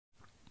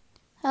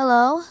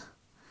Hello.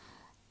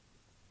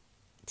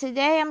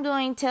 Today I'm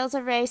doing Tales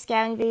of Ray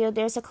scouting video.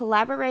 There's a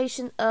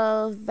collaboration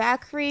of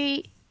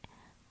Valkyrie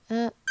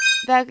and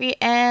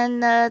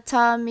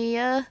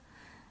Anatomia.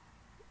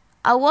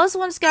 I was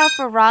one scout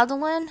for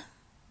Rodolin,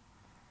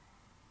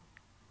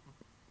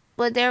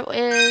 but there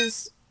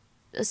is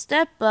a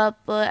step up,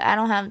 but I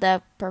don't have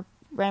that per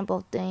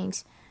rainbow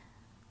things.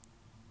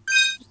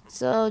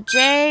 So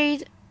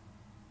Jade,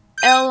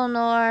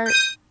 Eleanor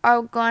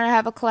are going to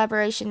have a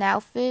collaboration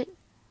outfit.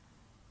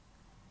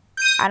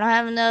 I don't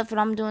have enough, but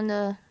I'm doing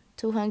the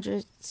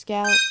 200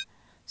 scout.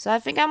 So I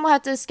think I'm going to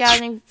have to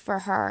scouting for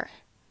her,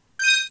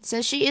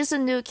 since she is a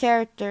new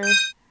character.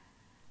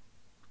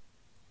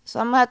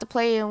 So I'm going to have to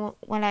play it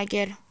when I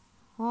get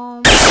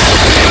home.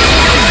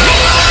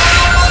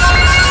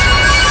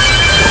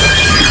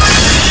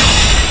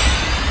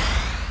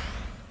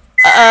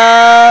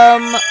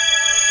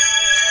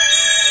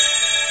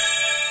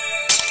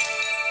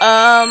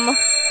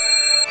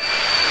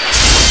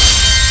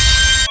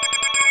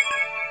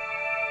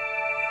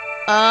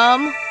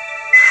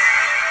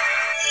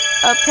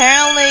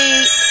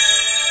 Apparently,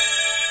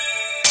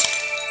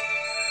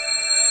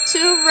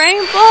 2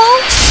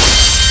 rainbow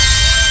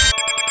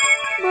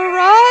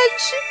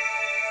mirage.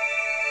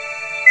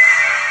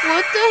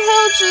 What the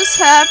hell just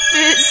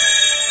happened?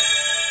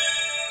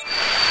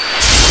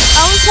 I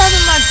was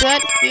having my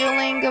gut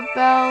feeling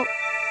about.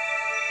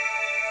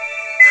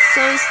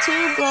 So it's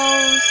 2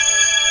 goals.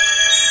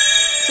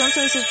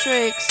 Sometimes it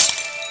tricks.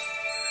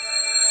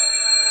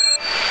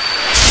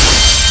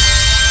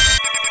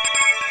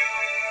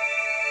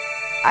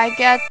 I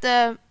got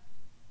the...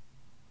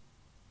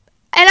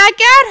 And I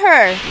got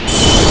her!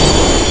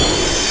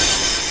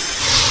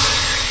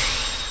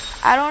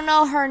 I don't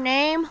know her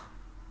name,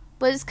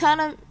 but it's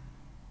kind of...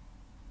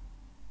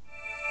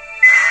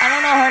 I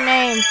don't know her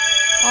name.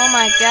 Oh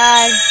my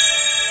god.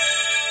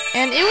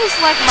 And it was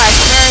like my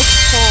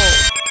first pull.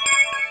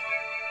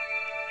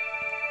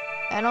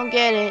 I don't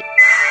get it.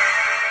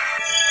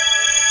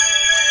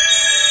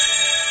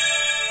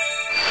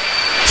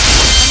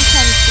 I'm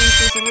kind of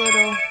speechless a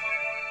little.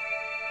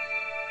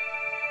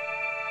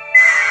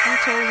 I'm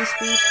totally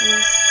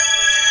speechless.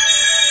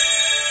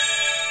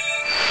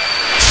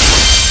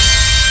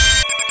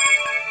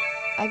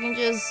 I can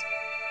just...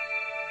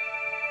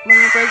 Let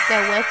me break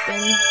that weapon.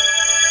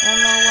 I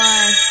don't know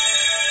why.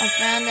 I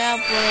found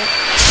out, but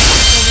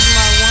that was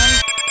my one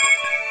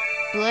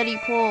bloody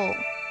pull.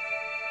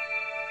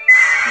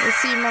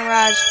 Let's see,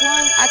 Mirage 1.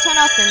 I turn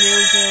off the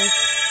music.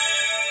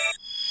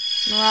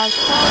 Mirage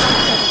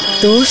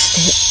 4. どう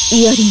して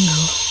イヤリングを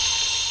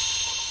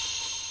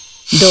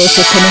どう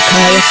せこの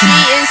輝きが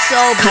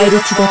怪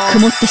力で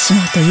曇ってし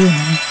まうというのに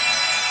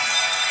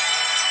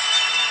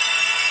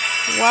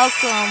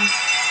Welcome.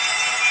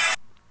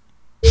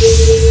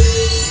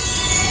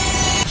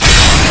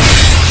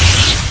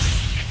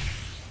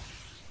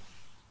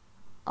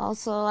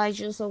 Also, I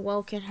just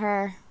awoke at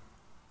her.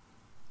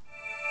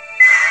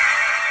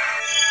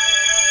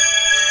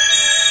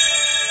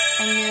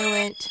 I knew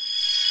it.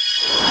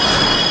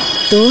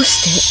 どう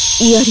し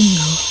てイヤリン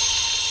グを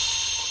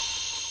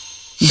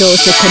どう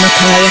せこの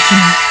輝きが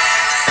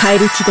怪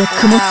力で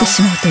曇って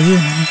しまうというの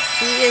に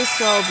She is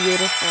so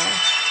beautiful.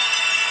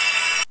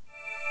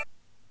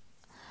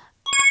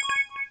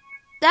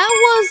 That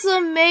was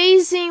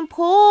amazing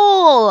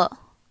pull.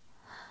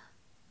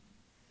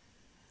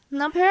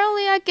 And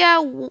apparently I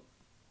got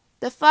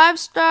the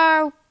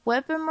 5-star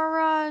weapon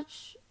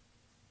mirage,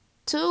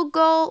 2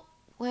 gold.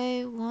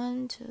 Wait,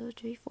 1, 2,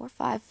 3, 4,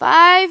 5.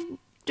 5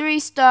 3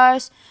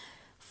 stars,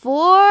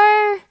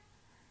 4.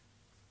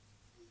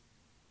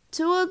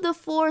 2 of the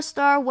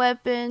 4-star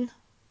weapon,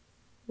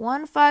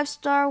 1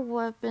 5-star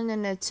weapon,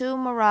 and a 2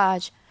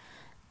 mirage.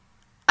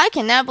 I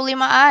cannot believe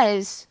my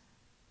eyes.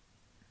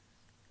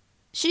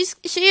 She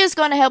is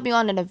going to help me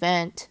on an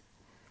event.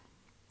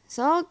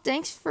 So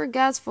thanks for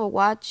guys for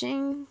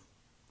watching.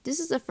 This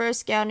is the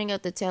first scouting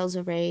of the Tales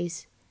of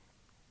Rays.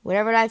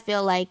 Whatever I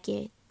feel like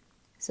it.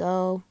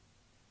 So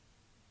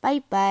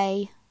bye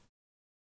bye.